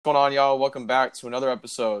What's going on, y'all? Welcome back to another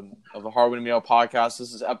episode of the Hardwood Meal Podcast.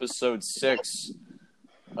 This is episode 6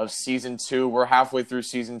 of season 2. We're halfway through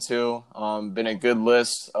season 2. Been a good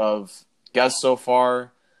list of guests so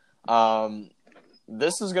far.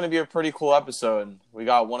 This is going to be a pretty cool episode. We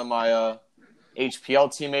got one of my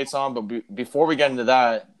HPL teammates on, but before we get into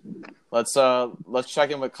that, let's check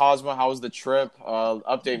in with Cosmo. How was the trip?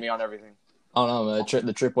 Update me on everything. I don't know, man.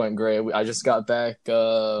 The trip went great. I just got back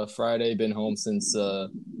Friday. Been home since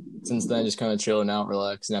then, just kind of chilling out,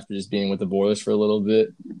 relaxing after just being with the boys for a little bit.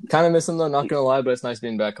 Kind of miss them though, not gonna lie, but it's nice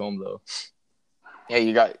being back home though.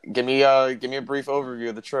 Hey, give me a brief overview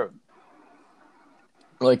of the trip.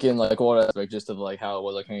 Like in what aspect, just of like how it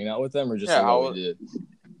was like hanging out with them, or just what we did.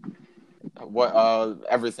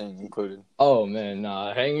 Everything included. Oh man,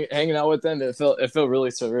 hanging out with them, it felt really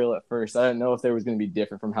surreal at first. I didn't know if they was gonna be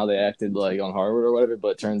different from how they acted like on Harvard or whatever, but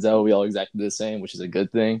it turns out we all exactly the same, which is a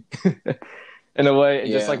good thing. In a way,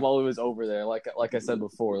 just like while we was over there, like I said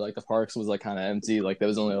before, like the parks was like kind of empty, like they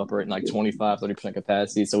was only operating like 25-30%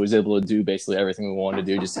 capacity, so we was able to do basically everything we wanted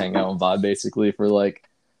to do, just hang out and vibe basically for like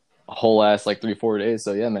a whole ass like 3-4 days.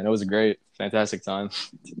 So yeah, man, it was a great, fantastic time.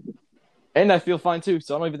 And I feel fine too,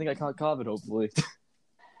 so I don't even think I caught COVID. Hopefully,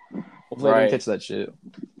 I didn't catch that shit.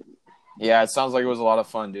 Yeah, it sounds like it was a lot of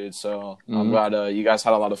fun, dude. So I'm glad you guys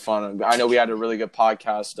had a lot of fun. I know we had a really good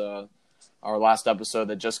podcast. Our last episode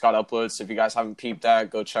that just got uploaded. So if you guys haven't peeped that,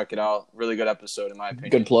 go check it out. Really good episode, in my opinion.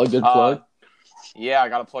 Good plug. Yeah, I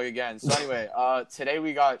got to plug again. So anyway, today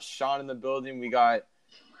we got Sean in the building.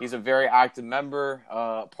 He's a very active member,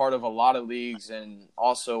 part of a lot of leagues, and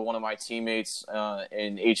also one of my teammates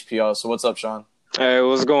in HPL. So what's up, Sean? Hey,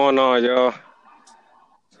 what's going on, y'all?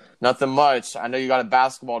 Nothing much. I know you got a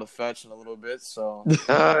basketball to fetch in a little bit, so.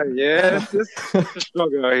 Yeah, it's a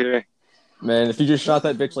struggle out here. Man, if you just shot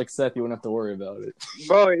that bitch like Seth, you wouldn't have to worry about it.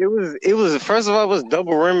 Bro, it was first of all, it was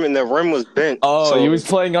double rim and the rim was bent. Oh, so he was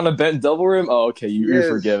playing on a bent double rim? Oh, okay, you're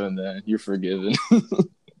forgiven then. You're forgiven. I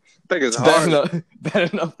think it's hard.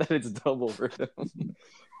 Bad enough that it's double for him.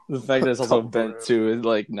 The fact that it's also bent too is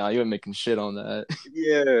like, nah, you ain't making shit on that.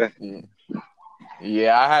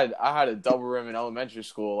 Yeah, I had a double rim in elementary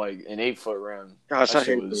school, like an 8-foot rim. Gosh, I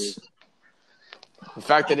hate those. The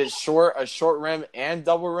fact that it's a short rim and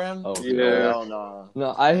double rim. Oh yeah, hell no.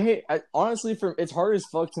 No, honestly, it's hard as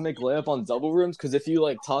fuck to make layup on double rims because if you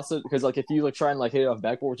like toss it, because like if you like try and like hit it off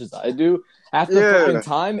backboard, which is I do, after fucking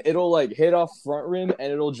time, it'll like hit off front rim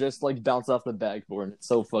and it'll just like bounce off the backboard. It's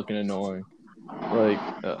so fucking annoying. Like,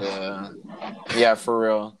 yeah, for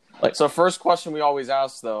real. Like, so first question we always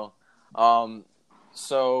ask though, when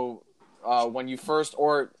you first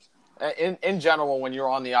or in general, when you're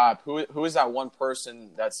on the app, who is that one person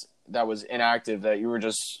that was inactive that it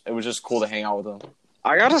was just cool to hang out with them?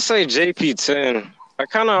 I gotta say JP10. I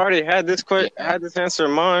kind of already had this answer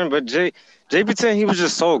in mind, but JP10, he was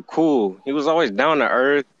just so cool. He was always down to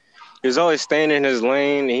earth. He was always staying in his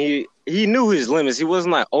lane. And he knew his limits. He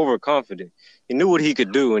wasn't like overconfident. He knew what he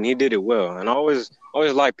could do, and he did it well. And I always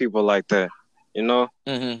like people like that, you know?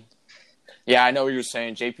 Mm-hmm. Yeah, I know what you're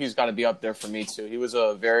saying. JP's got to be up there for me, too. He was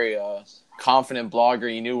a very confident blogger.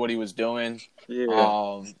 He knew what he was doing.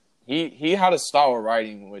 Yeah. He had a style of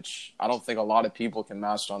writing, which I don't think a lot of people can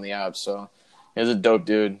master on the app. So he was a dope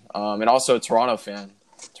dude. And also a Toronto fan.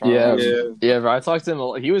 Yeah, bro, I talked to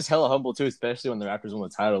him. He was hella humble, too, especially when the Raptors won the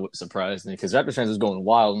title, which surprised me. Because Raptors fans was going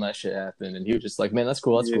wild when that shit happened. And he was just like, man, that's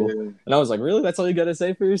cool. And I was like, really? That's all you got to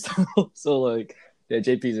say for yourself? So, like, yeah,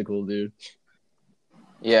 JP's a cool dude.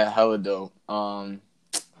 Yeah, hella dope.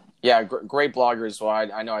 Yeah, great blogger as well.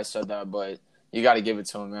 I know I said that, but you got to give it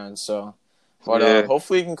to him, man. So, but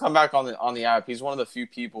hopefully he can come back on the app. He's one of the few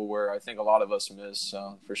people where I think a lot of us miss.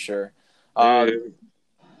 So for sure.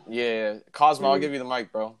 Yeah, Cosmo, I'll give you the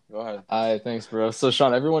mic, bro. Go ahead. All right, thanks, bro. So,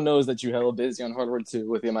 Sean, everyone knows that you're hella busy on Hardwood too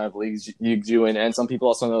with the amount of leagues you do in, and some people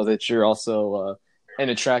also know that you're also in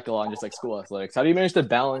a track a lot, just like school athletics. How do you manage to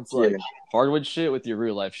balance like Hardwood shit with your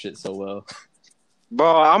real life shit so well?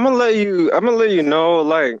 Bro, I'm gonna let you know,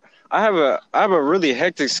 like I have a really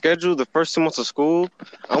hectic schedule the first 2 months of school.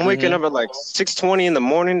 I'm waking up at like 6:20 in the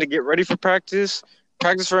morning to get ready for practice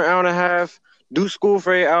for an hour and a half, do school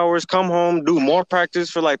for 8 hours, come home, do more practice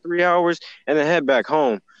for like 3 hours, and then head back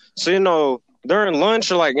home. So, you know, during lunch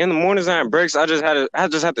or like in the mornings and breaks, I just had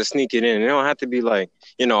to sneak it in. It don't have to be like,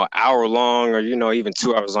 you know, an hour long or, you know, even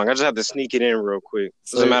 2 hours long. I just have to sneak it in real quick.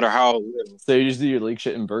 Doesn't matter how little. So you just do your league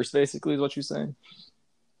shit in bursts, basically, is what you're saying?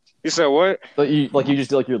 You said what? But you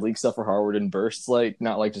just do like your league stuff for Harvard in bursts, like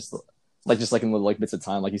not like just like in little like bits of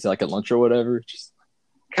time, like you said, like at lunch or whatever. Just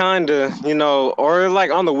kinda, you know, or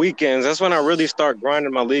like on the weekends. That's when I really start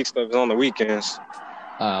grinding my league stuff. Is on the weekends.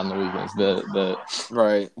 On the weekends. But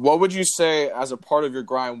Right. What would you say as a part of your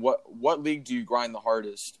grind? What league do you grind the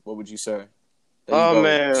hardest? What would you say that you Oh go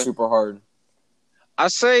man, super hard? I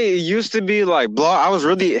say it used to be like blog. I was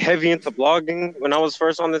really heavy into blogging when I was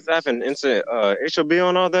first on this app and into HOB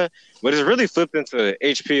and all that. But it's really flipped into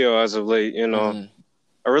HPO as of late. You know, Mhm.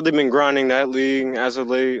 I really been grinding that league as of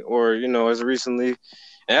late, or as of recently,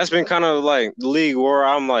 and that's been kind of like the league where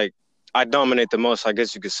I'm like I dominate the most. I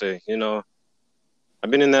guess you could say. You know, I've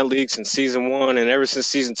been in that league since season 1, and ever since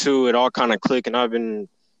season 2, it all kind of clicked, and I've been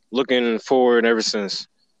looking forward ever since.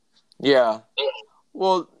 Yeah.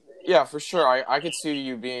 Well, yeah, for sure. I could see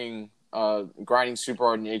you being grinding super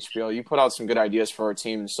hard in HPL. You put out some good ideas for our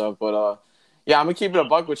team and stuff, but yeah, I'm gonna keep it a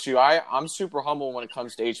buck with you. I'm super humble when it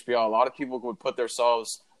comes to HPL. A lot of people would put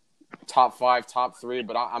themselves top 5, top 3,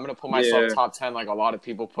 but I'm gonna put myself Yeah. top 10, like a lot of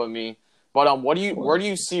people put me. But where do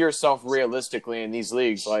you see yourself realistically in these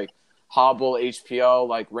leagues, like Hobble, HPL,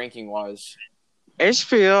 like ranking wise?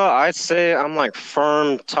 HPL, I'd say I'm like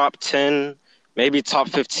firm top 10, maybe top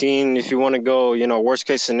 15 if you want to go, worst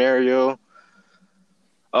case scenario.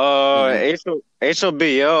 Mm-hmm.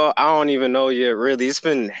 HOBL, I don't even know yet, really. It's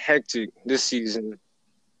been hectic this season.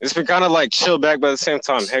 It's been kind of like chill back, but at the same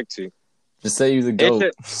time, hectic. just say you're the H-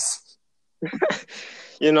 GOAT.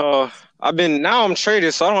 you know, now I'm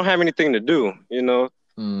traded, so I don't have anything to do,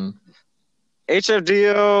 Mm.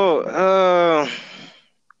 HFDL,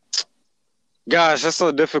 gosh, that's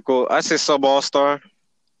so difficult. I say sub all-star.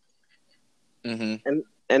 Mm-hmm.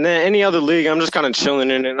 And then any other league, I'm just kind of chilling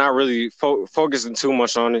in it, not really focusing too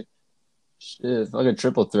much on it. Shit, fucking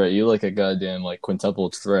triple threat. You like a goddamn like quintuple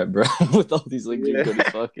threat, bro. With all these leagues, you're good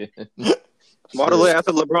as fucking. Model it Shit.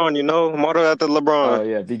 after LeBron, Model after LeBron. Oh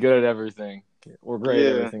yeah, be good at everything. Or great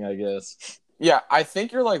at everything, I guess. Yeah, I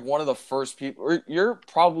think you're like one of the first people. Or you're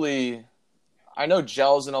probably. I know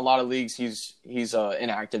Gel's in a lot of leagues. He's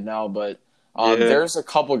inactive now, but Yeah. there's a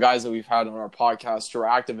couple guys that we've had on our podcast who are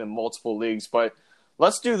active in multiple leagues. But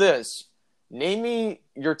let's do this. Name me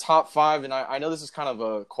your top 5, and I know this is kind of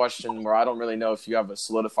a question where I don't really know if you have a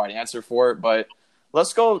solidified answer for it, but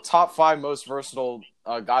let's go top 5 most versatile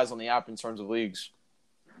guys on the app in terms of leagues.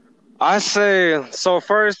 I say, so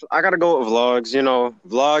first, I got to go with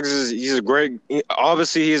Vlogs. He's a great,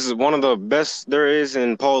 obviously, he's one of the best there is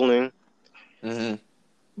in polling. Mm-hmm.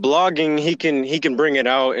 Blogging, he can bring it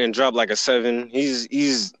out and drop like a 7.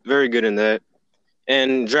 He's very good in that.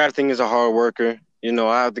 And drafting is a hard worker.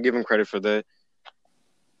 I have to give him credit for that.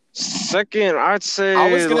 Second, I'd say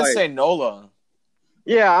I was gonna say Nola.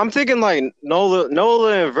 yeah, I'm thinking like Nola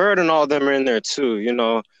and Vert and all them are in there too.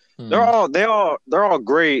 They're all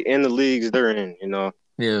great in the leagues they're in.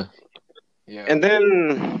 Yeah. Yeah. And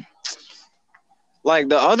then like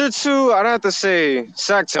the other two, I'd have to say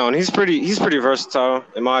Sacktown. He's pretty versatile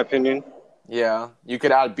in my opinion. Yeah, you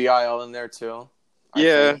could add BIL in there too. I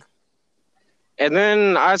Yeah. think. And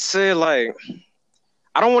then I'd say like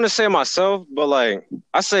I don't want to say myself, but like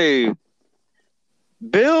I say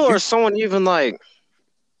Bill or someone even like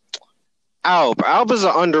Alp. Alp is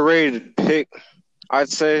an underrated pick, I'd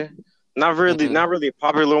say. Not really a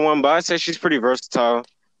popular one, but I'd say she's pretty versatile.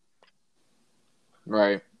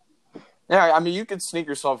 Right. Yeah, I mean, you could sneak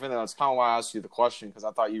yourself in there. That's kind of why I asked you the question, because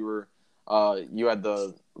I thought you had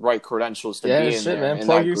the right credentials to Yeah, be in shit, there. man. in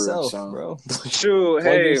Plug that yourself, group, so. bro. Shoot,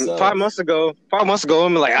 hey, yourself. 5 months ago,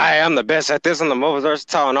 I'm like, I'm the best at this. I'm the most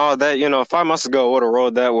versatile and all that. 5 months ago, I would have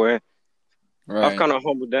rolled that way. Right. I've kind of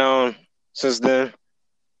humbled down since then.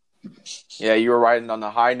 Yeah, you were riding on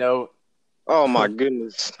the high note. Oh my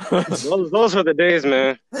goodness, those were the days,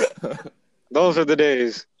 man. Those are the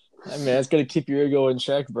days. Hey, man, it's gonna keep your ego in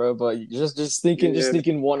check, bro. But just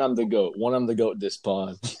thinking one, I'm the GOAT. One, I'm the GOAT this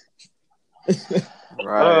pod.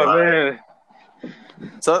 Right. Oh man.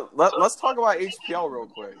 So let's talk about HPL real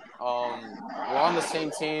quick. We're on the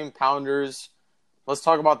same team, Pounders. Let's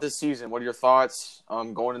talk about this season. What are your thoughts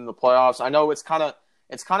going into the playoffs? I know it's kind of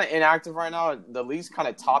inactive right now. The league's kind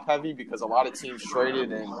of top heavy because a lot of teams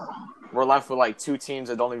traded, and we're left with like 2 teams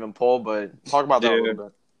that don't even pull. But talk about that a little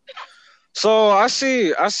bit. So I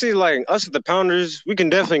see like us at the Pounders, we can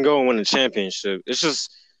definitely go and win the championship. It's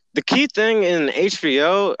just the key thing in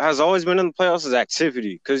HPL has always been in the playoffs is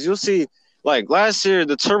activity. Because you'll see, like last year,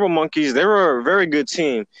 the Turbo Monkeys, they were a very good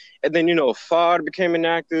team. And then, Fod became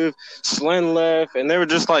inactive, Slen left, and they were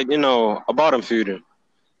just like, a bottom feeder.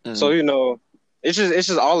 Mm-hmm. So, it's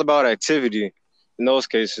just all about activity in those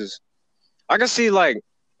cases. I can see like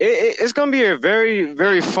it's gonna be a very,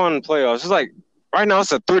 very fun playoffs. It's like right now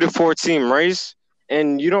it's a 3 to 4 team race,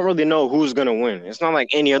 and you don't really know who's gonna win. It's not like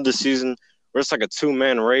any other season where it's like a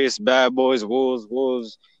 2-man race, Bad Boys,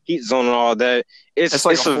 Wolves, Heat Zone, and all that. It's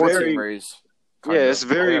like a 4-team very race. Yeah, it's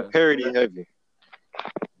very Yeah. parody heavy.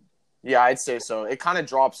 Yeah, I'd say so. It kind of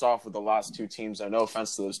drops off with the last two teams. No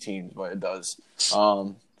offense to those teams, but it does.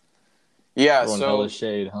 Yeah, Throwing so hella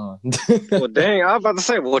shade, huh? Well, dang, I was about to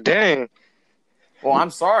say, well, dang. well, I'm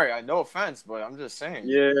sorry. No offense, but I'm just saying.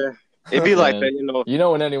 Yeah, it'd be like Man, that, you know. you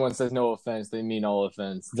know when anyone says no offense, they mean all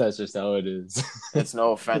offense. That's just how it is. It's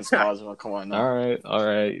no offense, Cosmo. Come on now. All right.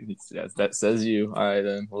 That says you. All right,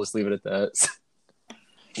 then we'll just leave it at that.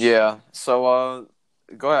 Yeah. So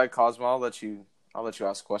go ahead, Cosmo. I'll let you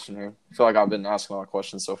ask a question here. I feel like I've been asking a lot of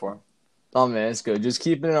questions so far. Oh man, it's good. Just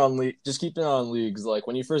keeping it on leagues. Like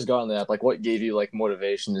when you first got on the app, like what gave you like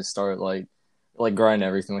motivation to start like grind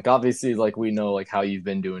everything? Like obviously, like we know like how you've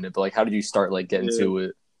been doing it, but like how did you start like getting to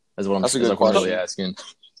it? That's what I'm That's a good like, really question. asking.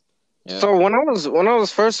 Yeah. So when I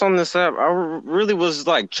was first on this app, I really was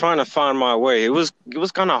like trying to find my way. It was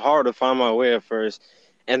kind of hard to find my way at first,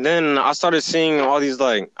 and then I started seeing all these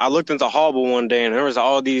like I looked into Hobble one day, and there was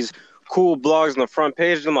all these cool blogs on the front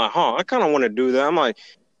page. And I'm like, I kind of want to do that. I'm like,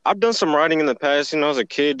 I've done some writing in the past, as a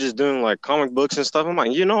kid, just doing like comic books and stuff. I'm like,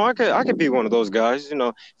 I could be one of those guys,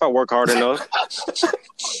 if I work hard enough.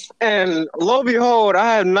 And lo and behold,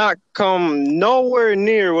 I have not come nowhere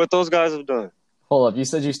near what those guys have done. Hold up, you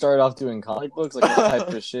said you started off doing comic books, like what type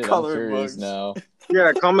of shit? I'm Coloring curious books. now.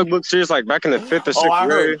 Yeah, comic book series like back in the 5th or 6th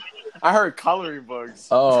grade. I heard coloring books.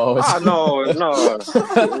 Oh, No. It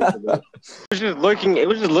was just looking at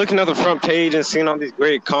the front page and seeing all these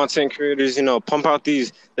great content creators, pump out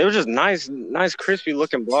these. They were just nice, crispy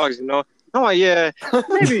looking blogs, I'm like, yeah,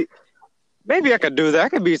 maybe I could do that. I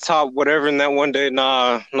could be top whatever in that one day.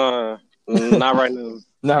 Nah, not right now.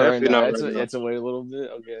 not right Definitely now. not right now. It's to wait a little bit.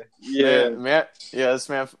 Okay. Yeah. Man, this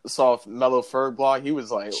man saw Mellow Ferg blog. He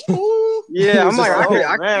was like, ooh. Yeah, I'm like,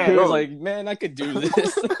 man. He go. was like, man, I could do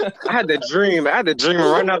this. I had that dream. And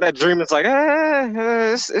right now that dream is like,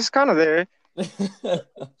 it's kind of there.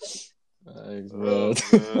 Thanks, bro.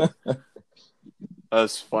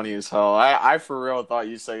 That's funny as hell. I for real thought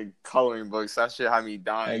you said coloring books. That shit had me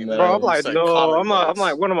dying. I know. Bro, I'm like, no, I'm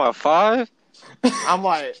like, what am I, 5? I'm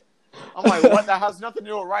like, what? That has nothing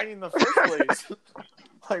to do with writing in the first place.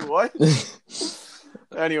 Like, what?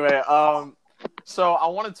 Anyway, so I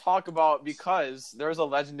want to talk about, because there's a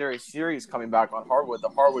legendary series coming back on Hardwood, the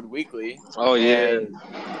Hardwood Weekly. Oh yeah. And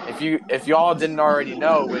if y'all didn't already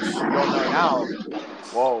know, which you don't know now,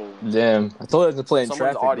 whoa. Damn, I told you to play in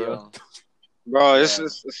Someone's traffic, audio. Bro,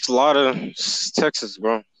 it's a lot of Texas,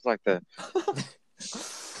 bro. It's like that.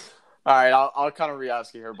 All right, I'll kind of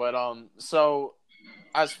re-ask you here, but so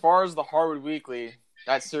as far as the Hardwood Weekly,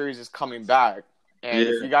 that series is coming back, and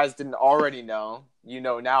if you guys didn't already know, you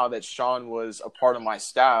know now that Sean was a part of my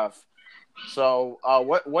staff. So,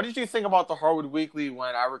 what did you think about the Hardwood Weekly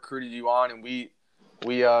when I recruited you on, and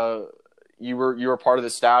you were part of the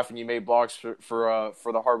staff and you made blogs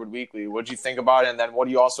for the Hardwood Weekly? What did you think about it, and then what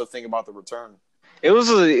do you also think about the return? It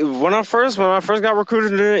was when I first got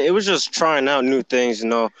recruited in it was just trying out new things,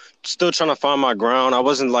 still trying to find my ground. I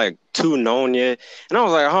wasn't like too known yet, and I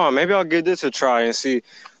was like, maybe I'll give this a try and see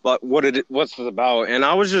like what's it about. And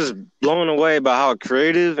I was just blown away by how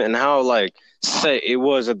creative and how like set it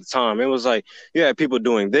was at the time. It was like you had people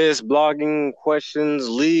doing this, blogging, questions,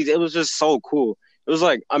 leagues. It was just so cool. It was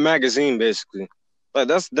like a magazine basically. Like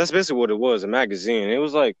that's basically what it was, a magazine. It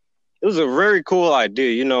was a very cool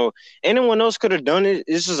idea, Anyone else could have done it.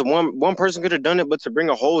 It's just one person could have done it, but to bring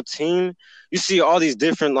a whole team, you see all these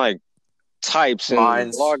different like types and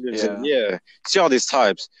Minds, bloggers, and see all these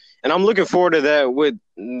types. And I'm looking forward to that with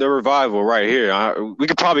the revival right here. We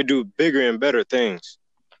could probably do bigger and better things.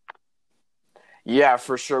 Yeah,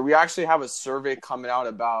 for sure. We actually have a survey coming out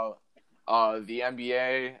about the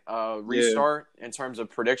NBA restart in terms of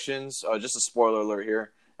predictions. Just a spoiler alert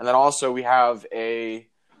here. And then also we have mid-year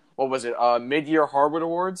Hardwood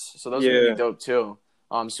Awards. So those are going to be dope too.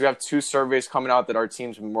 So we have 2 surveys coming out that our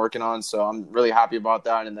team's been working on. So I'm really happy about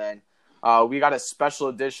that. And then we got a special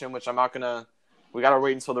edition, which we got to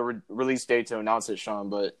wait until the release date to announce it, Sean.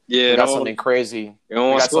 But we got something crazy. We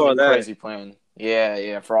got something crazy planned.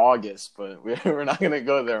 Yeah, for August. But we're not going to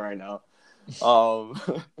go there right now.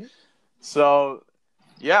 So,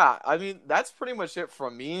 yeah, I mean, that's pretty much it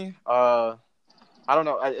from me. I don't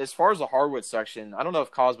know. As far as the Hardwood section, I don't know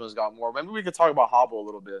if Cosmo's got more. Maybe we could talk about Hobble a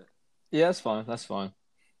little bit. Yeah, that's fine.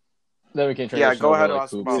 Then we can transition go ahead over, and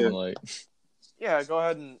ask about Yeah, go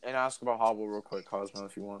ahead and ask about Hobble real quick, Cosmo,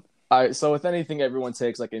 if you want. All right, so with anything, everyone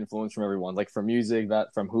takes like influence from everyone, like from music,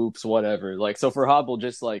 from hoops, whatever. Like, so for Hobble,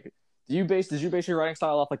 just like, did you base your writing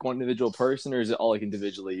style off like one individual person, or is it all like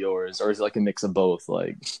individually yours, or is it like a mix of both?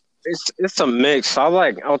 Like, it's a mix.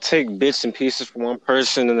 I'll take bits and pieces from one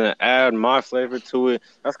person and then add my flavor to it.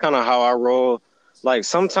 That's kind of how I roll. Like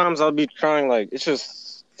sometimes I'll be trying like it's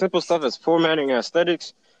just simple stuff as formatting and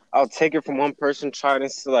aesthetics. I'll take it from one person, try to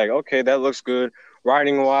see like, okay, that looks good.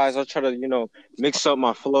 Writing wise, I'll try to, mix up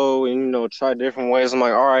my flow and, try different ways. I'm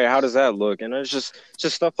like, all right, how does that look? And it's just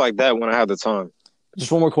stuff like that when I have the time.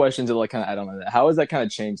 Just one more question to like kind of add on to that. How has that kind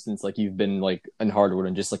of changed since like you've been like in hardwood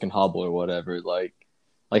and just like in hobble or whatever? Like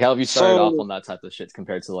how have you started off on that type of shit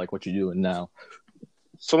compared to like what you're doing now?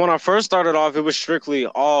 So when I first started off, it was strictly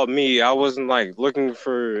all me. I wasn't like looking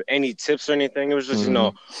for any tips or anything. It was just,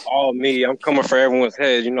 all me. I'm coming for everyone's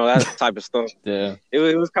head, that type of stuff. Yeah.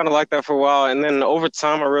 It was kind of like that for a while. And then over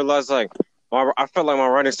time, I realized like, I felt like my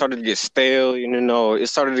writing started to get stale. It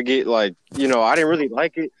started to get like, I didn't really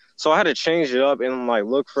like it. So I had to change it up and like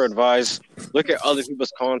look for advice, look at other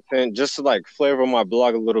people's content just to like flavor my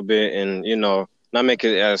blog a little bit and, not make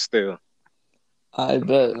it as stale. I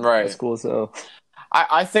bet. Right. That's cool. So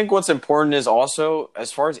I think what's important is also,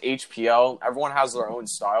 as far as HPL, everyone has their own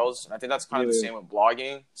styles. And I think that's kind of the same with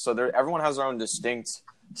blogging. So everyone has their own distinct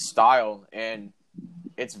style. And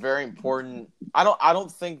it's very important. I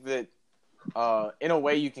don't think that in a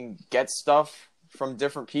way you can get stuff from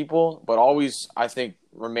different people, but always, I think,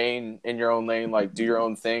 remain in your own lane, like do your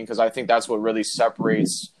own thing. Because I think that's what really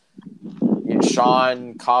separates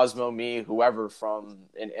Sean, Cosmo, me, whoever from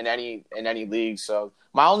in any league. So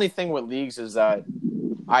my only thing with leagues is that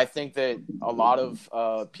I think that a lot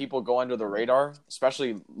of people go under the radar,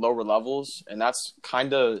 especially lower levels, and that's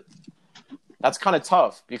kind of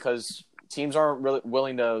tough because teams aren't really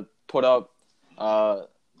willing to put up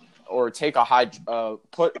or take a high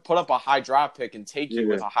put up a high draft pick and take you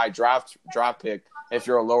with a high draft pick if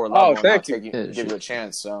you're a lower level and not give you a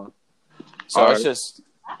chance. So it's just.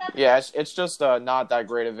 Yeah, it's just not that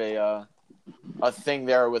great of a thing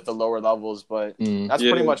there with the lower levels, but that's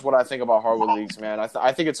pretty much what I think about hardwood leagues, man.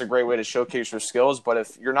 I think it's a great way to showcase your skills, but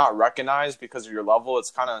if you're not recognized because of your level,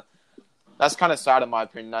 that's kind of sad in my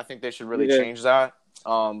opinion. I think they should really change that.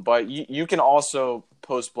 But you can also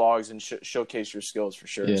post blogs and showcase your skills for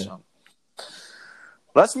sure. Yeah. So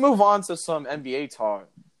let's move on to some NBA talk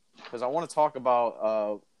because I want to talk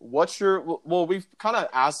about we've kind of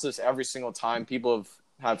asked this every single time people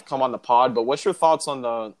have come on the pod, but what's your thoughts on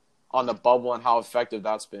the bubble and how effective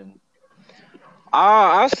that's been?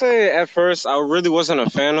 I'll say at first I really wasn't a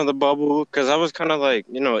fan of the bubble because I was kind of like,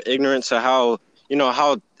 ignorant to how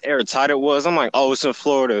airtight it was. I'm like, oh, it's in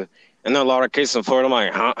Florida. And there are a lot of cases in Florida. I'm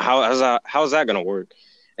like, how's that going to work?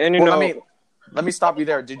 And, let me stop you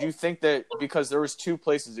there. Did you think that because there was two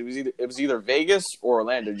places, it was either Vegas or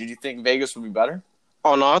Orlando, did you think Vegas would be better?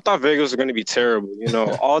 Oh, no, I thought Vegas was going to be terrible.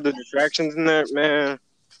 All the distractions in there, man.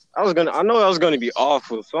 I know I was going to be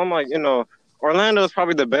awful. So I'm like, Orlando is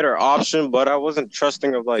probably the better option, but I wasn't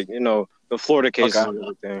trusting of like, the Florida cases and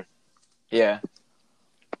everything. Yeah.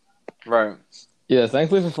 Right. Yeah,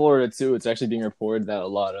 thankfully for Florida too, it's actually being reported that a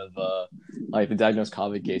lot of like the diagnosed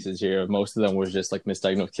COVID cases here, most of them was just like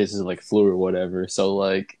misdiagnosed cases of like flu or whatever. So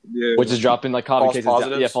like, which is dropping like COVID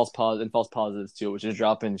cases, false positives too, which is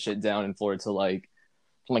dropping shit down in Florida to like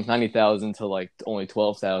from like 90,000 to like only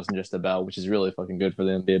 12,000 just about, which is really fucking good for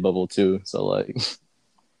the NBA bubble too. So like,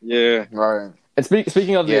 yeah, right. And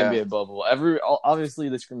speaking of the NBA bubble, obviously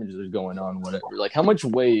the scrimmages are going on, whatever. Like, how much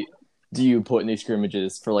weight do you put in these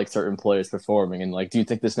scrimmages for like certain players performing? And like, do you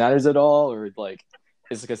think this matters at all, or like,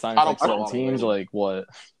 is it like a sign of like certain teams? Like, what?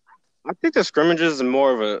 I think the scrimmages is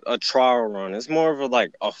more of a trial run. It's more of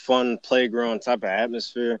a fun playground type of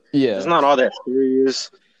atmosphere. Yeah, it's not all that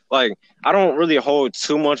serious. Like, I don't really hold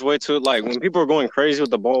too much weight to it. Like, when people are going crazy with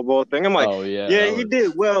the ball thing, I'm like, you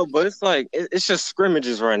did well, but it's like, it's just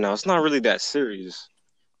scrimmages right now. It's not really that serious.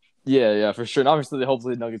 Yeah, for sure. And obviously,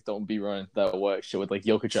 hopefully the Nuggets don't be running that way shit with like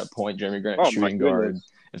Jokic at point, Jeremy Grant shooting guard.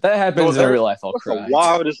 If that happens in real life, I'll cry. That's the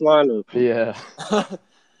wildest lineup. Yeah.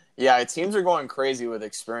 Yeah, teams are going crazy with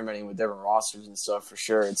experimenting with different rosters and stuff for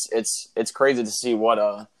sure. It's crazy to see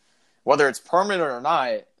what whether it's permanent or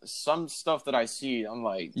not. Some stuff that I see, I'm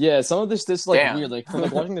like, some of this like weird. Like from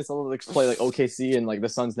like watching this play like OKC and like the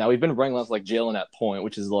Suns now, we've been running less like Jalen at point,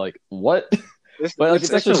 which is like what. But like,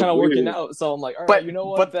 it's actually kind of working out, so I'm like, all right, you know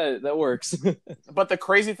what? That works. But the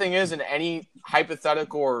crazy thing is, in any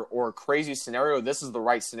hypothetical or crazy scenario, this is the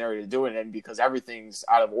right scenario to do it in because everything's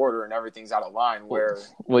out of order and everything's out of line. Where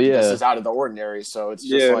this is out of the ordinary, so it's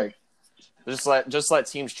just like just let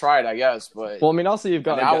teams try it, I guess. But I mean, also you've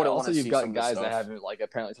got guys that haven't like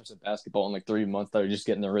apparently touched basketball in like 3 months that are just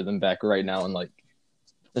getting their rhythm back right now and like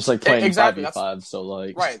just like playing 5v5. So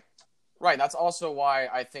like Right. That's also why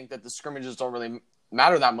I think that the scrimmages don't really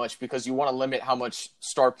matter that much because you want to limit how much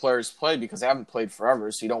star players play because they haven't played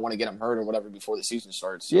forever, so you don't want to get them hurt or whatever before the season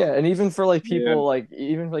starts. So. Yeah, and even for like people like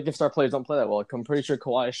even like if star players don't play that well, like, I'm pretty sure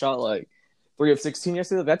Kawhi shot like 3 of 16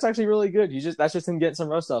 yesterday. That's actually really good. That's just him getting some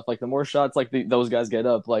rust off. Like the more shots like those guys get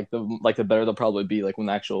up, like the better they'll probably be like when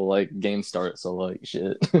the actual like game starts. So like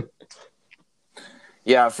shit.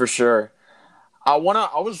 Yeah, for sure. I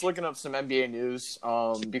was looking up some NBA news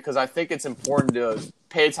because I think it's important to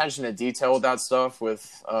pay attention to detail with that stuff,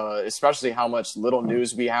 with especially how much little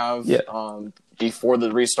news we have before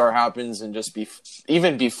the restart happens, and just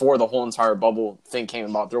even before the whole entire bubble thing came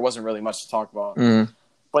about. There wasn't really much to talk about.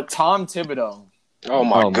 But Tom Thibodeau. Oh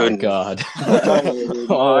my goodness. God.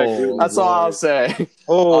 That's all I'll say.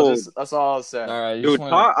 That's all I'll say. All right, dude,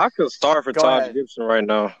 I feel sorry for Taj Gibson right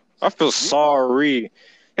now. I feel sorry.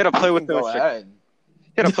 He had to play with them.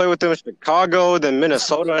 He had to play with them in Chicago, then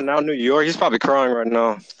Minnesota, and now New York. He's probably crying right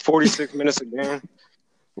now. 46 minutes a game.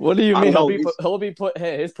 What do you mean? He'll be put.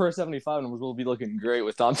 Hey, his per 75 numbers will be looking great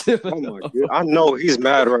with Tom Thibodeau. Oh my God. I know he's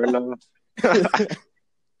mad right now.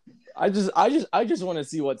 I just want to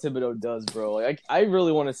see what Thibodeau does, bro. Like, I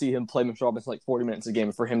really want to see him play Mitchell Robinson like 40 minutes a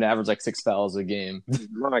game for him to average like 6 fouls a game.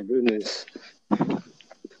 My goodness.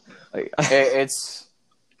 Like,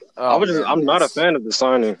 I'm not a fan of the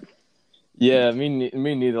signing. Yeah, me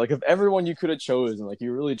neither. Like, if everyone you could have chosen, like,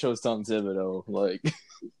 you really chose Tom Thibodeau.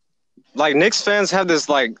 Like, Knicks fans have this,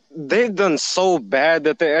 like, they've done so bad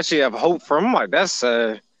that they actually have hope for him. I'm like, that's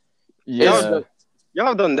sad. Yeah.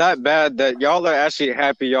 Y'all done that bad that y'all are actually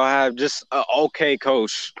happy y'all have just an okay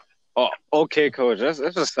coach. Oh, okay coach. That's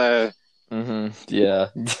just sad. Yeah.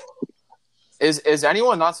 Is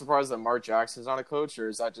anyone not surprised that Mark Jackson's not a coach, or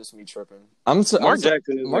is that just me tripping? Mark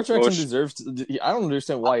Jackson deserves to, I don't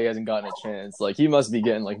understand why he hasn't gotten a chance. Like, he must be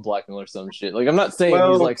getting, like, blackmailed or some shit. Like, I'm not saying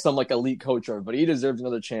he's, like, some, like, elite coach, but he deserves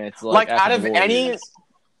another chance. Like out of any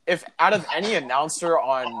announcer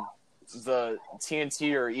on the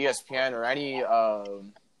TNT or ESPN or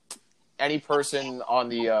any person on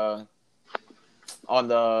the you know what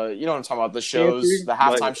I'm talking about, the shows, TNT? The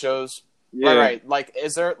halftime shows. Yeah. Right. Like,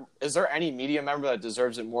 is there any media member that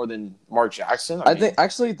deserves it more than Mark Jackson? I think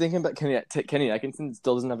actually thinking about Kenny Atkinson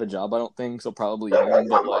still doesn't have a job. I don't think so. Probably him,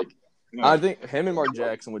 but like I think him and Mark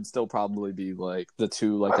Jackson would still probably be like the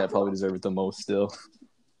two like that probably deserve it the most still.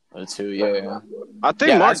 The two, yeah. I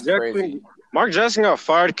think Mark Jackson got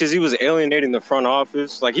fired because he was alienating the front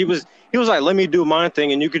office. Like he was like, let me do my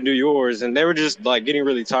thing and you can do yours, and they were just like getting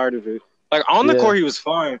really tired of it. Like on the court he was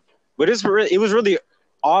fine, but it was really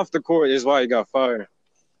off the court is why he got fired.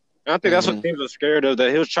 And I think that's what teams are scared of,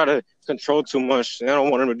 that he'll try to control too much. And I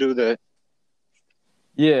don't want him to do that.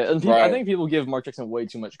 Yeah, and I think people give Mark Jackson way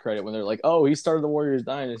too much credit when they're like, oh, he started the Warriors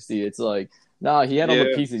dynasty. It's like, nah, he had all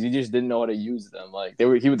the pieces. He just didn't know how to use them. Like they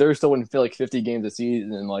were still winning like 50 games a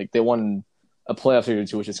season, and like they won a playoff series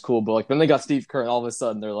or two, which is cool. But like then they got Steve Kerr, and all of a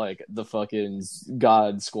sudden they're like the fucking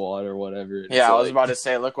God Squad or whatever. Yeah, I was about to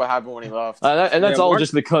say, look what happened when he left. And that's all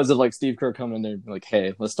just because of like Steve Kerr coming in there and like,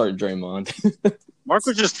 hey, let's start Draymond. Mark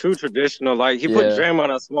was just too traditional. Like he put Draymond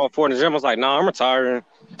on small forward, and Draymond's like, nah, I'm retiring.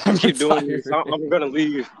 Keep doing this. I'm gonna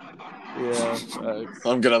leave. Yeah,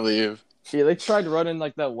 I'm gonna leave. Yeah, they tried running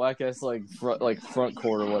like that whack ass like front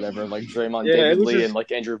court or whatever, like Draymond, David Lee, and like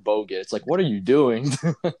Andrew Bogut. It's like, what are you doing?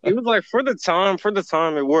 It was like for the time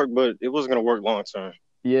it worked, but it wasn't gonna work long term.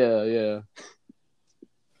 Yeah.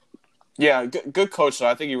 Yeah, good coach though.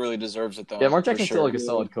 I think he really deserves it though. Yeah, Mark Jackson's still like a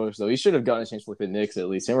solid coach though. He should have gotten a chance to look at Knicks at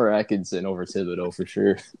least. Him or Atkinson over Thibodeau for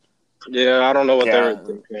sure. Yeah, I don't know what they were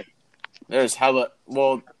thinking. There's hella.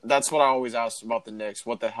 Well, that's what I always ask about the Knicks.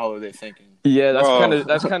 What the hell are they thinking? Yeah,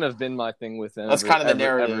 that's kind of been my thing with them. That's kind of the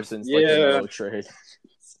narrative ever since like the Melo trade.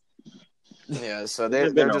 Yeah, so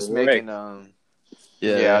they're just making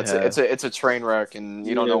it's a train wreck, and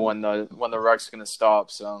you don't know when the wreck's gonna stop.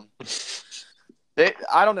 So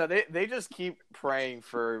I don't know. They just keep praying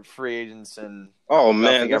for free agents, and oh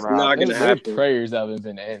man, that's not gonna happen. Their prayers haven't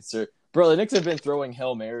been answered. Bro, the Knicks have been throwing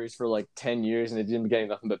Hail Marys for like 10 years, and they didn't get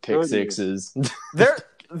nothing but pick sixes.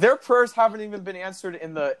 Their prayers haven't even been answered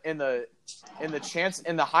in the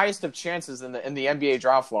highest of chances in the NBA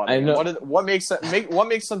draft lottery. I know. What makes them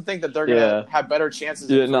think that they're gonna have better chances?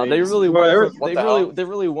 Yeah, no, they really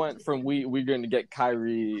went from we're going to get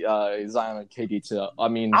Kyrie, Zion, and KD to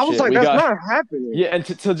I was like, that's not happening. Yeah, and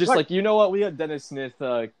to just like you know what, we got Dennis Smith,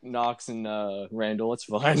 Knox, and Randall. It's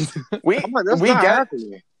fine. That's not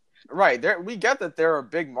happening. Right, we get that they're a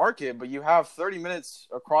big market, but you have 30 minutes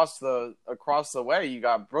across the way. You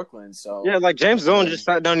got Brooklyn, so yeah, like James Dolan just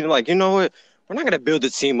sat down and like, you know what? We're not gonna build a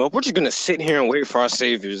team up. We're just gonna sit here and wait for our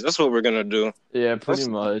saviors. That's what we're gonna do. Yeah, pretty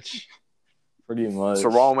much. Pretty much. It's the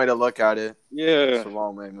wrong way to look at it. It's Yeah. the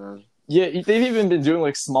wrong way, man. Yeah, they've even been doing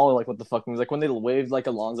like smaller, like what the fuck was like when they waived like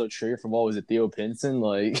Alonzo Trier for what was it, Theo Pinson?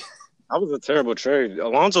 Like, That was a terrible trade.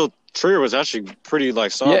 Alonzo Trier was actually pretty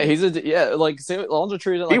like solid. like say Alonzo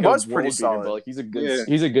Trier isn't He like was a pretty world beater, solid. but like Yeah.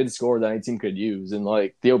 he's a good scorer that any team could use, and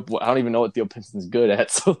like Theo, I don't even know what Theo Pinson's good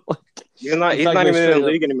at. So like, He's not in fact, even in straight the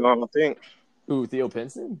up- league anymore, I don't think. ooh, Theo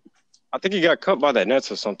Pinson. I think he got cut by the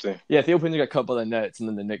Nets or something. Yeah, Theo Pinson got cut by the Nets, and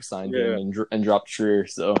then the Knicks signed Yeah. him and dropped Trier.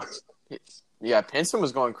 So Yeah, Pinson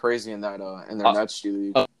was going crazy in that in their Nets G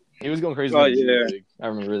League. he was going crazy. Oh, in the G yeah. League. I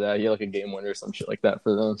remember that he had like a game winner or some shit like that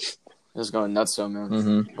for them. He was going nuts, though, man.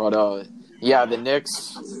 Mm-hmm. But yeah, the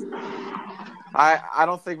Knicks. I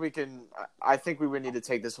don't think we can. I think we would need to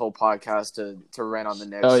take this whole podcast to rant on the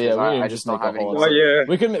Knicks. Oh, yeah, 'cause we need I to just just don't make a have any. whole- Oh yeah.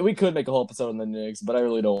 We could make a whole episode on the Knicks, but I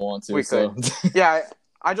really don't want to. We so. Yeah,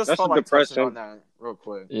 I just That's felt like touching depressing. on that real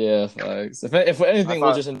quick. Yeah, facts. If anything, I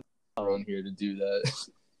we're thought- just on here to do that.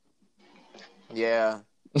 Yeah,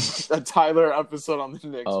 a Tyler episode on the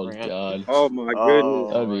Knicks. Oh man. god, Oh my Oh.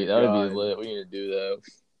 goodness. that'd my be God. lit. We need to do that.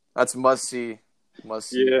 That's must see.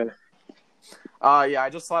 Yeah. Yeah, I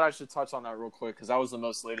just thought I should touch on that real quick because that was the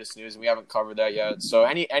most latest news, and we haven't covered that yet. So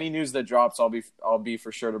any news that drops, I'll be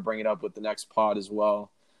for sure to bring it up with the next pod as well.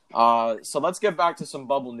 So let's get back to some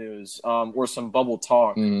bubble news, or some bubble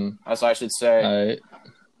talk, as I should say. All right.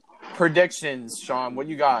 Predictions, Sean. What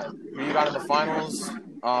you got? Who you got in the finals?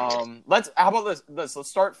 How about this? Let's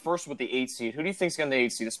start first with the 8 seed. Who do you think's getting the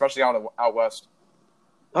 8 seed, especially out west?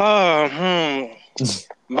 The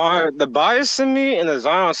bias in me and the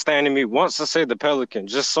Zion stand in me wants to say the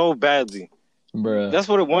Pelicans just so badly. Bruh. That's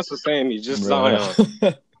what it wants to say in me, just Bruh.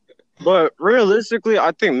 Zion. But realistically,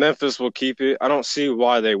 I think Memphis will keep it. I don't see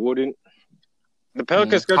why they wouldn't. The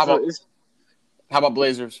Pelicans How schedule about- is How about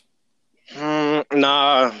Blazers?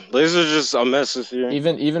 nah. Blazers just a mess this year.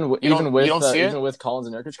 even You don't see it? even with Collins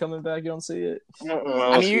and Nurkic coming back, you don't see it.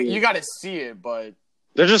 I mean, you got to see it, but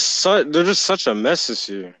They're just such a mess this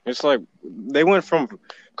year. It's like they went from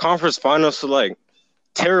conference finals to like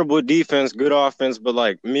terrible defense, good offense, but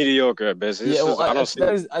like mediocre at best. It's Yeah, well, just, I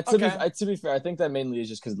don't see. to be fair, I think that mainly is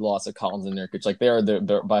just because the loss of Collins and Nurkic. Like they're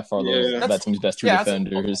by far Yeah. that team's best two Yeah, that's-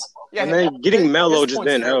 defenders. yeah, And then getting his Melo just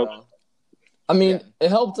point's didn't fair, help. though. I mean, it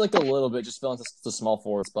helped like a little bit, just filling the small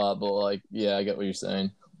forward spot. But like, yeah, I get what you're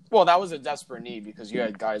saying. Well, that was a desperate need because you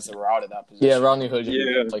had guys that were out of that position. Yeah, Rodney Hood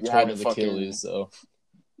Yeah. like You torn had his to fucking- Achilles, so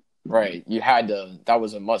Right, you had to. That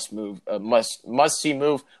was a must move, a must see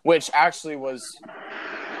move, which actually was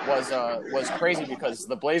crazy because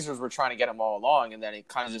the Blazers were trying to get him all along, and then it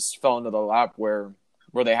kind of just fell into the lap where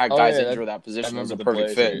they had Oh, guys yeah, injured that I position. It was remember a the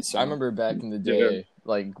perfect Blazers. fit. So. I remember back in the day,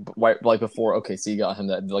 like before OKC got him,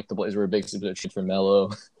 that like the Blazers were a big super for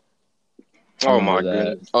Melo. Oh my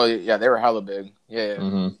goodness. Oh yeah, they were hella big. Yeah.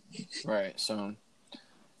 Mm-hmm. Right. So,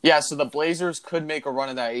 yeah. So the Blazers could make a run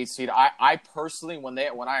of that 8 seed. I personally, when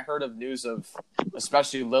I heard of news of,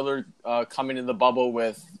 especially Lillard coming in the bubble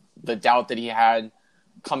with the doubt that he had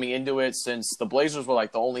coming into it, since the Blazers were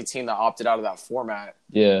like the only team that opted out of that format.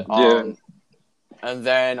 Yeah. And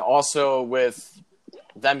then also with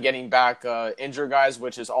them getting back injured guys,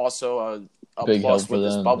 which is also a Big plus help for with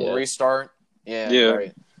this them, bubble yeah. restart. Yeah. Yeah.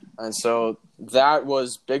 Right. And so that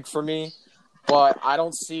was big for me. But I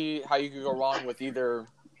don't see how you could go wrong with either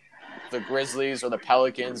the Grizzlies or the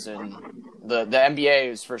Pelicans, and the NBA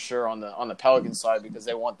is for sure on the Pelican side because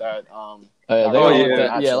they want that. They Oh, want yeah.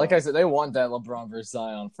 that, yeah, like I said, they want that LeBron versus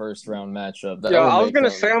Zion first round matchup. That Yeah, would I was make gonna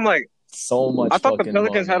them say, I'm like, so much. I thought the fucking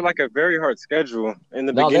Pelicans money. had like a very hard schedule in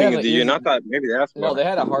the No, they beginning have of an the year, and I easy- thought maybe that's why. No, they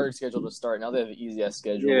had a hard schedule to start. Now they have an easy ass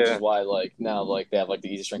schedule, which Yeah. is why like now like they have like the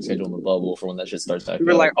easiest strength schedule in the bubble for when that shit starts back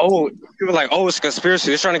People up. were like, oh, it's a conspiracy.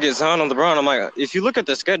 They're trying to get Zion on LeBron. I'm like, if you look at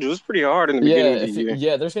the schedule, it's pretty hard in the beginning of the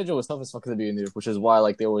year. Their schedule was tough as fuck at the beginning of the year, which is why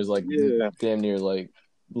like they always like Yeah. damn near like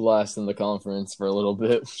last in the conference for a little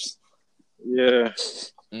bit. Yeah.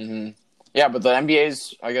 Mm-hmm. Yeah, but the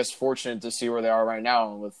NBA's, I guess, fortunate to see where they are right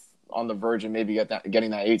now, with on the verge of maybe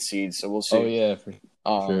getting that 8 seed. So we'll see. Oh yeah, for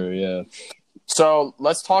sure, yeah. So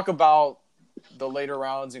let's talk about the later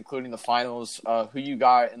rounds, including the finals. Who you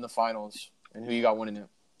got in the finals, and who you got winning it?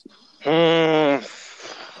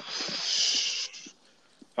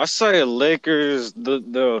 I say Lakers.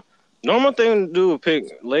 The normal thing to do would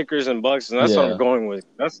pick Lakers and Bucks, and that's what Yeah. I'm going with.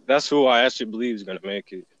 That's who I actually believe is going to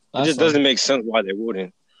make it. It That's just fine. doesn't make sense why they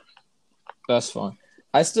wouldn't. That's fine.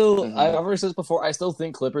 I still, Mhm. I've already said this before. I still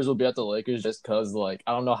think Clippers will be at the Lakers just because, like,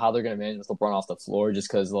 I don't know how they're gonna manage with LeBron off the floor. Just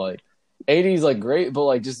because, like, AD's like great, but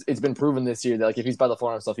like, just it's been proven this year that like if he's by the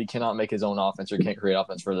floor himself, he cannot make his own offense or can't create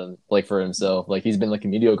offense for them, like for himself. Like he's been like a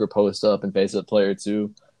mediocre post up and face up player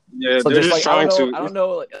too. Yeah, So they're just just like trying I don't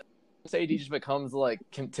know. Like, AD just becomes like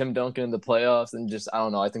Tim Duncan in the playoffs, and just I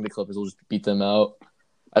don't know. I think the Clippers will just beat them out.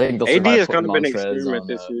 I think they'll AD survive has putting kind of been an Montrez experiment on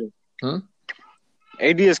this year. Hmm?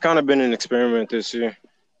 AD has kind of been an experiment this year.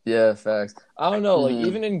 Yeah, facts. I don't know. Like Mhm.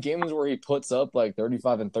 even in games where he puts up like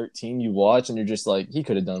 35 and 13, you watch and you're just like he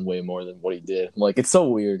could have done way more than what he did. Like it's so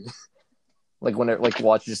weird. Like when it, like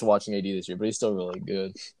watching AD this year, but he's still really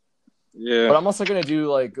good. Yeah. But I'm also gonna do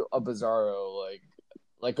like a Bizarro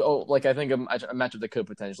I think a matchup that could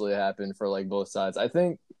potentially happen for like both sides.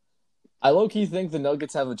 I low key think the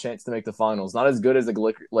Nuggets have a chance to make the finals. Not as good as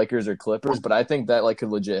the Lakers or Clippers, but I think that like could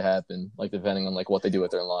legit happen. Like depending on like what they do with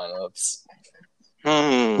their lineups.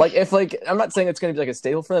 Like if like I'm not saying it's gonna be like a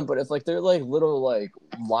staple for them, but if like they're like little like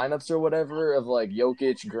lineups or whatever of like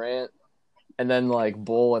Jokic, Grant, and then like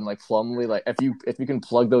Bull and like Plumlee, like if you can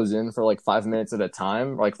plug those in for like 5 minutes at a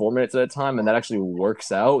time, like 4 minutes at a time, and that actually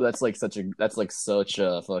works out, that's like such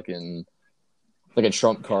a fucking like a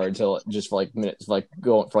trump card to just for like minutes like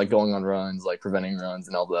going on runs, like preventing runs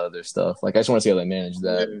and all the other stuff. Like I just want to see how they manage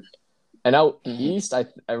that. Yeah. And out east, I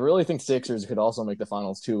really think Sixers could also make the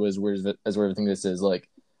finals too, as weird as everything this is. Like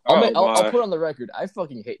I'll put on the record, I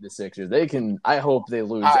fucking hate the Sixers. They can. I hope they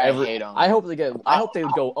lose. I hate them. I hope they go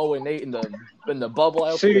 0-8 in the bubble.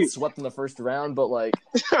 I hope they get swept in the first round. But like,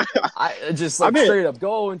 straight up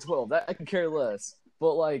go 0-12. That I can care less.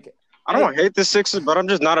 But like, I don't hate the Sixers, but I'm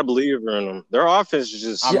just not a believer in them. Their offense is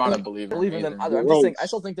just. I'm not a believer. Believe in them either. I'm just saying. I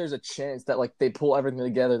still think there's a chance that like they pull everything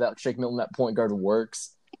together. That Shake Milton, that point guard,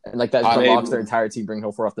 works. And like that unlocks their entire team, bring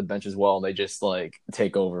Hofer off the bench as well, and they just like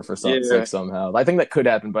take over for somehow. I think that could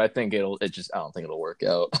happen, but I think I don't think it'll work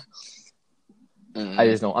out. Mm-hmm. I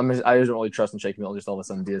just don't really trust in Shake Milton just all of a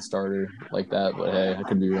sudden be a starter like that. But hey, I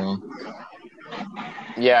could be wrong.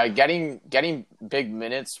 Yeah, getting big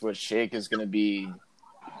minutes with Shake is gonna be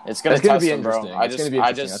it's gonna be him, bro. Interesting.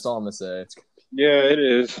 That's all I'm gonna say. Yeah, it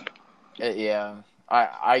is. Yeah,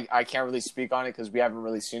 I can't really speak on it because we haven't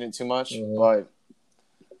really seen it too much, but.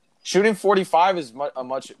 Shooting 45 is a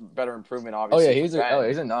much better improvement, obviously. Oh yeah,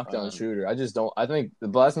 he's a knockdown shooter. I just don't. I think the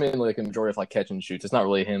last man like a majority of like catch and shoots. It's not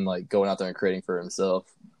really him like going out there and creating for himself.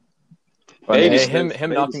 But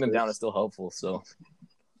him knocking them down is still helpful. So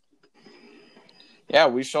yeah,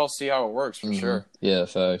 we shall see how it works for sure. Yeah,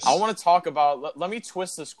 facts. I want to talk about. Let me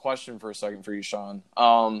twist this question for a second for you, Sean.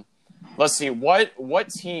 Let's see what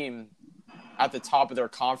team at the top of their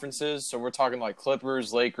conferences. So we're talking like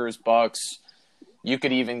Clippers, Lakers, Bucks. You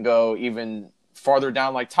could even go even farther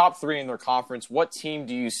down, like top 3 in their conference. What team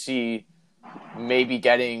do you see maybe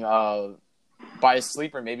getting by a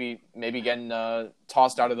sleeper, maybe getting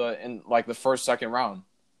tossed out of the first, second round?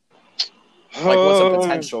 Like, what's a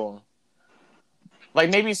potential?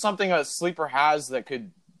 Like maybe something a sleeper has that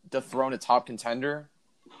could dethrone a top contender.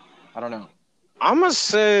 I don't know. I'm gonna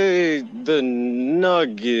say the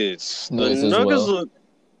Nuggets.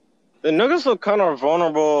 The Nuggets look kind of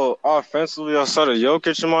vulnerable offensively outside of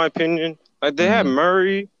Jokic, in my opinion. Like, they had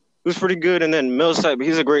Murray, who's pretty good, and then Millsap,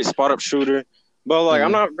 he's a great spot-up shooter. But, like,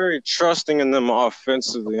 I'm not very trusting in them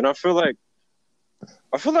offensively. And I feel like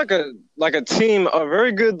a team, a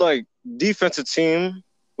very good, like, defensive team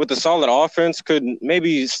with a solid offense could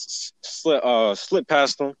maybe slip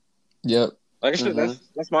past them. Yep. Like,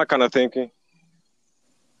 that's my kind of thinking.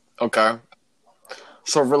 Okay.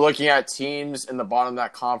 So if we're looking at teams in the bottom of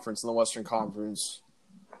that conference, in the Western Conference,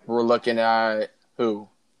 we're looking at who?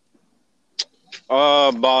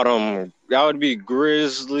 Bottom. That would be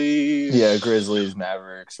Grizzlies. Yeah, Grizzlies,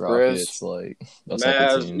 Mavericks, Rockets, like those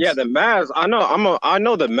type of teams. Yeah, the Mavs. I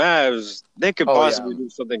know the Mavs. They could possibly do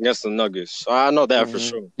something against the Nuggets. So I know that for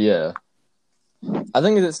sure. Yeah. I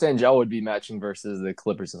think that stands out would be matching versus the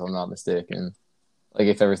Clippers, if I'm not mistaken. Like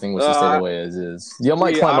if everything was to stay the way as is. You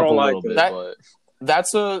might climb up a little bit, but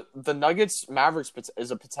the Nuggets Mavericks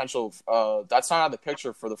is a potential. That's not out of the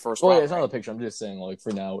picture for the first round. Well, yeah, it's not out of the picture. I'm just saying, like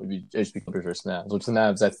for now, it'd be Clippers versus Mavs, which the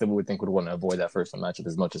Mavs I would think would want to avoid that first round matchup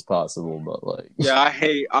as much as possible. But like, yeah,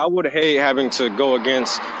 I would hate having to go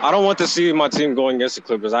against. I don't want to see my team going against the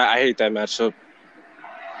Clippers. I hate that matchup.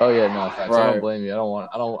 Oh yeah, no, facts. Right. I don't blame you. I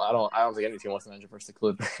don't think any team wants to match up versus the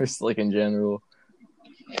Clippers, like in general.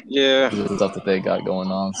 Yeah, the stuff that they got going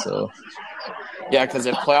on. So. Yeah, because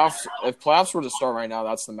if playoffs were to start right now,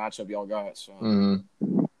 that's the matchup y'all got. So.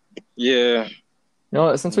 Yeah. You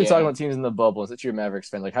know, since we're talking about teams in the bubble, since you're a Mavericks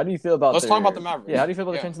fan, like, how do you feel about? Let's talk about the Mavericks. Yeah, how do you feel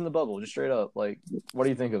about the chance in the bubble? Just straight up, like, what do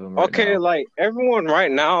you think of them? Okay, now? Like everyone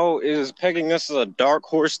right now is pegging us as a dark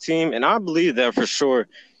horse team, and I believe that for sure.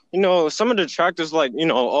 You know, some of the detractors, like, you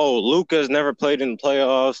know, Luka's never played in the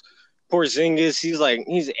playoffs.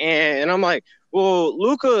 Porzingis, and I'm like, well,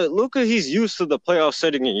 Luka, he's used to the playoff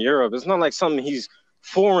setting in Europe. It's not like something he's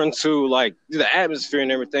foreign to like the atmosphere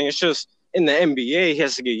and everything. It's just in the NBA, he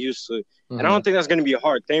has to get used to it, and I don't think that's going to be a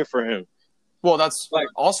hard thing for him. Well, that's like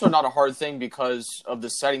also not a hard thing because of the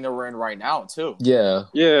setting that we're in right now, too. Yeah.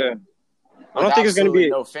 I don't think it's going to be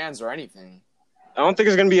no fans or anything. I don't think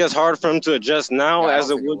it's going to be as hard for him to adjust now as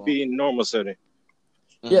it would be in normal setting.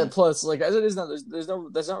 Yeah, plus, like, as it is now, there's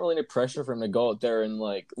not really any pressure for him to go out there and,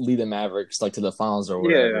 like, lead the Mavericks, like, to the finals or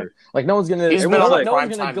whatever. Yeah. Like, no one's going to go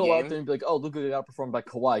game. out there and be like, oh, Luka got outperformed by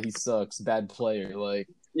Kawhi. He sucks. Bad player. Like,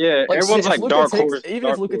 everyone's like dark horse.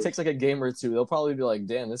 Even if Luka takes, like, a game or two, they'll probably be like,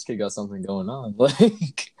 damn, this kid got something going on. Like,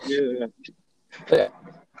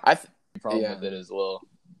 I think problem with it as well.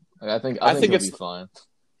 Like, I think he'll be fine.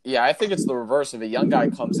 Yeah, I think it's the reverse. If a young guy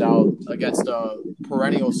comes out against a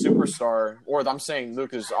perennial superstar, or I'm saying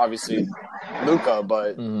Luka's obviously Luka,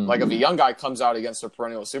 but like if a young guy comes out against a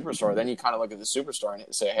perennial superstar, then you kind of look at the superstar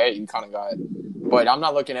and say, hey, you kind of got it. But I'm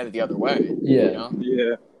not looking at it the other way. Yeah. You know?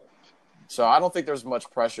 Yeah. So I don't think there's much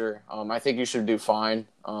pressure. I think you should do fine.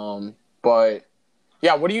 But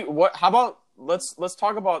yeah, how about let's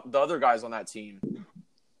talk about the other guys on that team.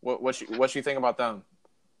 What you think about them?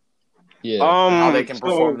 Yeah, how they can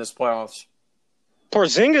perform in this playoffs.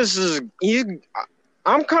 Porzingis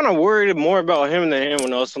I'm kind of worried more about him than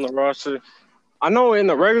anyone else on the roster. I know in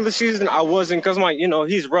the regular season I wasn't because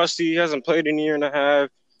he's rusty. He hasn't played in a year and a half.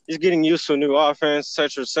 He's getting used to a new offense,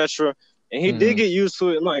 et cetera. And he did get used to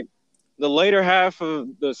it. Like the later half of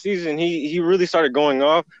the season, he really started going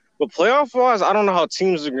off. But playoff wise, I don't know how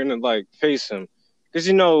teams are gonna like face him because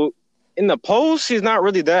in the post he's not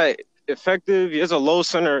really that effective. He has a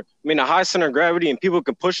high center of gravity, and people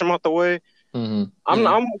can push him out the way. I'm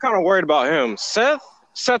kind of worried about him. Seth,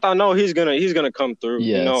 I know he's gonna come through.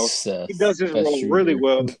 Yeah, Seth. He does his role really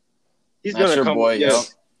well. He's That's gonna come. Boy,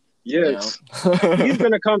 yes, he's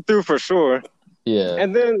gonna come through for sure. Yeah,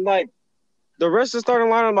 and then like the rest of the starting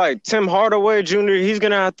lineup, like Tim Hardaway Jr., he's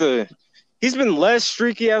gonna have to. He's been less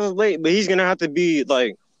streaky as of late, but he's gonna have to be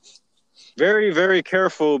like very, very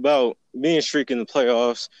careful about being streaky in the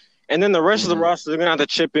playoffs. And then the rest of the roster, they're going to have to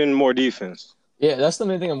chip in more defense. Yeah, that's the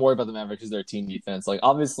main thing I'm worried about the Mavericks is their team defense. Like,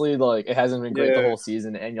 obviously, like it hasn't been great the whole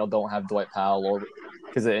season, and y'all don't have Dwight Powell or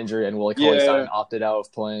because of injury, and Willie Cauley-Stein opted out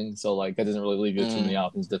of playing, so like that doesn't really leave you too many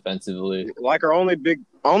options defensively. Like our only big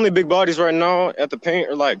bodies right now at the paint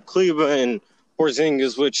are like Kleba and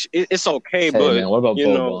Porzingis, which it's okay, but man, what about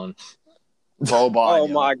Boban? Oh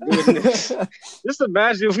my goodness! Just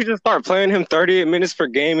imagine if we just start playing him 38 minutes per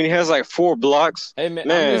game and he has like 4 blocks. Hey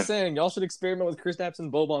man, I'm just saying, y'all should experiment with Kristaps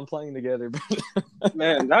and Boban playing together.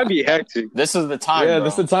 Man, that'd be hectic. This is the time. Yeah, bro.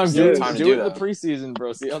 this is the time. Do it in the that. preseason,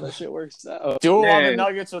 bro. See how that shit works out. Do it while the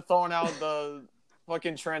Nuggets are throwing out the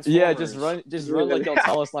fucking Transformers. Yeah, just run like y'all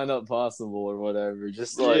tallest lineup possible or whatever.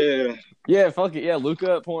 Just like fuck it. Yeah,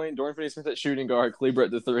 Luka at point, Dorian Finney-Smith at shooting guard, Kleber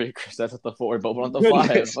at the 3, Kristaps at the 4, Boban at the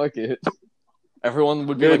 5. Fuck it. Everyone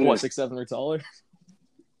would be like, 6'7" or taller?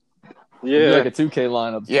 Yeah. Like a 2K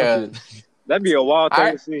lineup. Yeah. That'd be a wild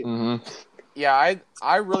thing to see. Mm-hmm. Yeah,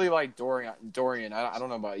 I really like Dorian. I don't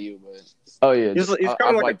know about you, but... Oh, yeah. He's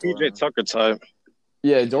kind of like a PJ Tucker type.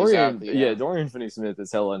 Yeah, Dorian Dorian Finney-Smith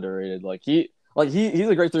is hella underrated. He's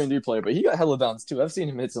a great 3-and-D player, but he got hella bounce too. I've seen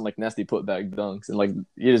him hit some like nasty putback dunks, and like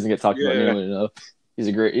he doesn't get talked about nearly enough. He's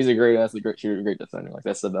a great athlete, great shooter, great defender. Like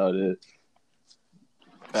that's about it.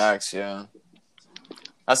 Facts, yeah.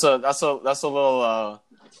 That's a little.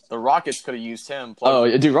 The Rockets could have used him. Oh,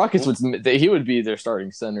 yeah, dude, Rockets he would be their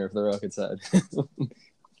starting center if the Rockets had.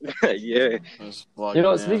 Yeah.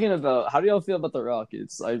 Speaking about, how do y'all feel about the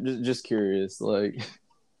Rockets? I'm just curious, like.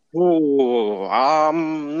 Oh,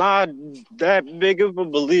 I'm not that big of a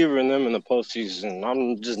believer in them in the postseason.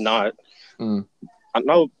 I'm just not. I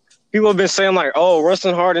know people have been saying like, "Oh, Russ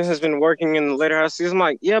and Harden has been working in the later half of the season." I'm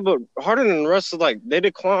like, yeah, but Harden and Russ they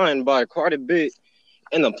declined by quite a bit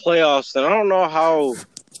in the playoffs, and I don't know how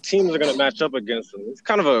teams are going to match up against them. It's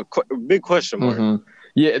kind of a big question mark. Mm-hmm.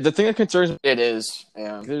 Yeah, the thing that concerns me, it is.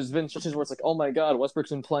 Yeah. There's been stretches where it's like, oh my god, Westbrook's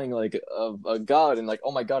been playing like a god, and like,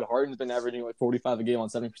 oh my god, Harden's been averaging like 45 a game on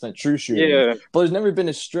 70% true shooting. Yeah. But there's never been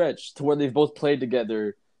a stretch to where they've both played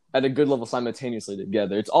together at a good level simultaneously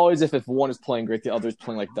together. It's always if one is playing great, the other is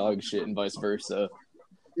playing like dog shit, and vice versa.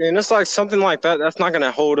 And it's like something like that. That's not going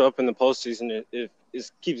to hold up in the postseason if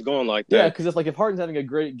it keeps going like that. Yeah, because if Harden's having a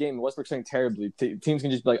great game and Westbrook's playing terribly, teams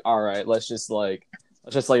can just be like, all right, let's just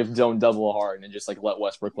don't double Harden and just like let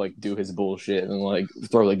Westbrook like do his bullshit and like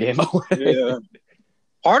throw the game away. Yeah.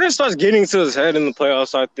 Harden starts getting to his head in the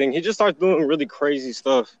playoffs, I think. He just starts doing really crazy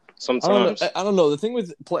stuff sometimes. I don't know. The thing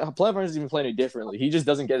with playoff Harden doesn't even play any differently. He just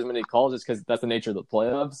doesn't get as many calls just because that's the nature of the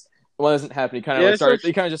playoffs. When it doesn't happen, he kind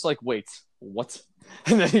of just like, wait, what?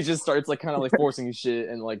 And then he just starts like kind of like forcing his shit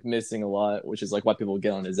and like missing a lot, which is like why people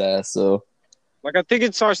get on his ass. So Like, I think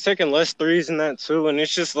it starts taking less threes in that too, and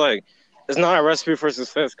it's just like it's not a recipe for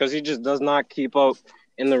success because he just does not keep up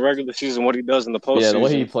in the regular season what he does in the postseason. yeah, the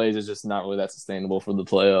way he plays is just not really that sustainable for the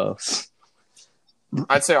playoffs.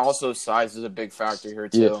 I'd say also size is a big factor here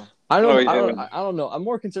too. Yeah. I don't, Oh, I yeah. don't, I don't know. I'm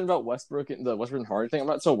more concerned about Westbrook and the Westbrook and Harden thing. I'm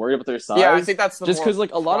not so worried about their size. Yeah, I think that's the just more because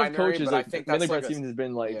like a lot of primary, coaches, but I like think mainly that's Brad like Stevens has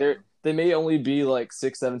been like yeah. they may only be like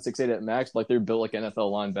 6'7", 6'8" at max, but like they're built like NFL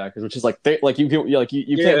linebackers, which is like they like you can like you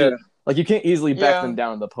Yeah. can't like you can't easily back Yeah. them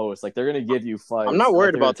down in the post. Like they're gonna give you fights. I'm not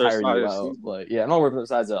worried like, they're about their gonna tire you size. out. Like yeah, I'm not worried about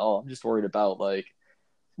their size at all. I'm just worried about like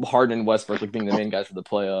Harden and Westbrook like being the main guys for the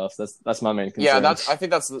playoffs. That's my main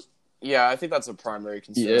concern. Yeah, I think that's a primary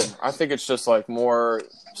concern. Yeah. I think it's just like more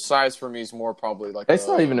size for me is more probably like It's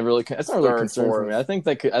not even a really. It's not really a third, concern for me.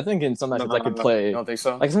 fourth. I think in some matchups No. I could play. You don't think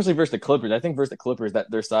so? Like especially versus the Clippers. I think versus the Clippers that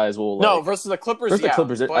their size will. Like, No, versus the Clippers. versus Yeah, the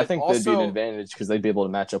Clippers, but I think they'd be an also, advantage because they'd be able to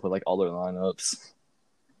match up with like all their lineups.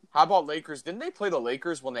 How about Lakers? Didn't they play the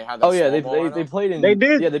Lakers when they had that? Oh yeah, small ball they lineup? played in. They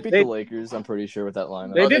did. Yeah, they beat They- the Lakers. I'm pretty sure with that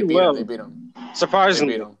lineup. They Oh, did beat well. Them. They beat them. They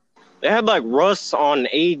Surprisingly, beat them. they had like Russ on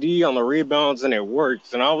AD on the rebounds, and it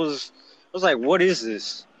worked. And I was like, what is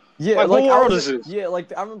this? Yeah, Like, what I world was- is this? Yeah,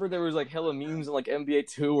 like I remember there was like hella memes in like NBA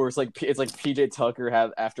 2 where it's like PJ Tucker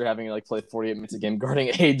after having like played 48 minutes a game guarding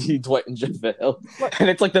AD, Dwight, and JaVale, and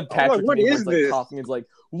it's like the Patrick what meme where is it's like this? coughing. It's like,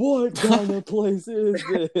 what kind of place is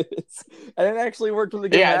this? And it actually worked when the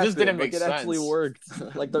game Yeah, it happened. just didn't Like, make it actually sense.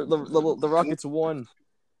 worked. Like the Rockets won.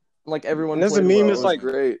 Like everyone. And there's a played meme well. that's It was like-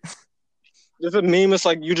 great. There's a meme. It's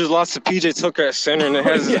like you just lost to PJ Tucker at center, and it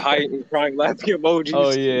has his Yeah. height and crying laughing emojis.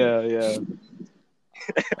 Oh yeah.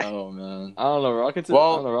 Oh man. I don't know. Rockets.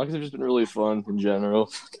 Well- I don't know. Rockets have just been really fun in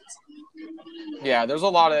general. Yeah, there's a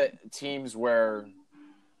lot of teams where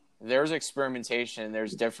there's experimentation,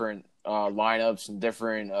 there's different lineups and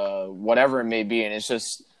different whatever it may be, and it's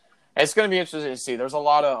going to be interesting to see. There's a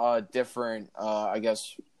lot of different, I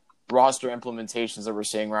guess, roster implementations that we're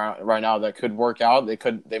seeing right now that could work out.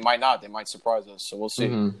 They might not. They might surprise us. So we'll see.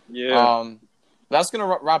 Mhm. Yeah. That's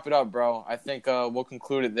gonna wrap it up, bro. I think we'll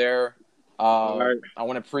conclude it there. All right. I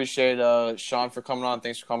want to appreciate Sean for coming on.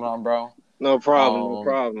 Thanks for coming on, bro. No problem. No um,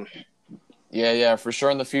 problem. Yeah, for sure.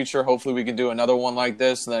 In the future, hopefully we can do another one like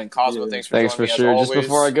this. And then Cosmo, Yeah. thanks for Thanks for joining sure. me as Just always.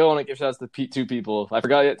 before I go, I want to give shout outs to two people. I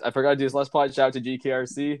forgot to do this last pod. Shout out to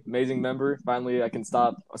GKRC, amazing member. Finally, I can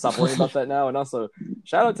stop worrying about that now. And also,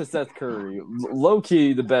 shout out to Seth Curry. Low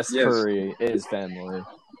key, the best Yes. Curry is family.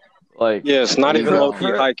 Like, Yes, not even Correct- low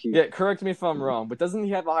key, high key. yeah, correct me if I'm wrong, but doesn't he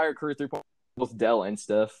have a higher career 3-point with Dell and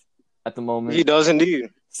Steph at the moment? He does indeed.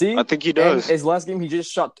 See, I think he does. And his last game, he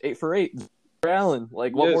just shot 8 for 8. Allen,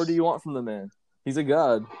 like, what Yes. more do you want from the man? He's a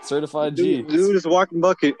god, certified G. Dude is a walking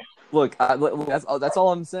bucket. Look, that's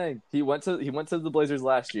all I'm saying. He went to the Blazers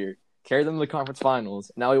last year, carried them to the conference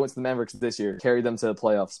finals. Now he went to the Mavericks this year, carried them to a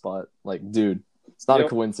playoff spot. Like, dude, it's not a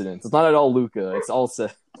Yep. coincidence. It's not at all Luka. It's all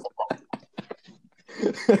Seth.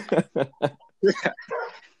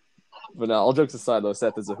 But no, all jokes aside, though,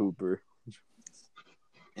 Seth is a hooper.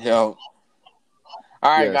 Yo. All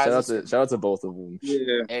right, Yeah, guys. shout out to both of them.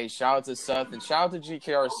 Yeah. Hey, shout out to Seth and shout out to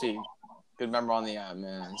GKRC. Good member on the app,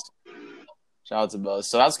 man. Shout out to both.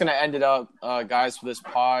 So that's going to end it up, guys, for this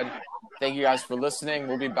pod. Thank you guys for listening.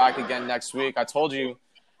 We'll be back again next week. I told you,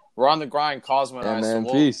 we're on the grind, Cosmo and Yeah, I. man,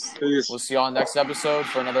 So peace. Peace. we'll see you all next episode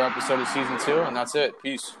for another episode of Season 2, and that's it.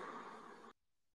 Peace.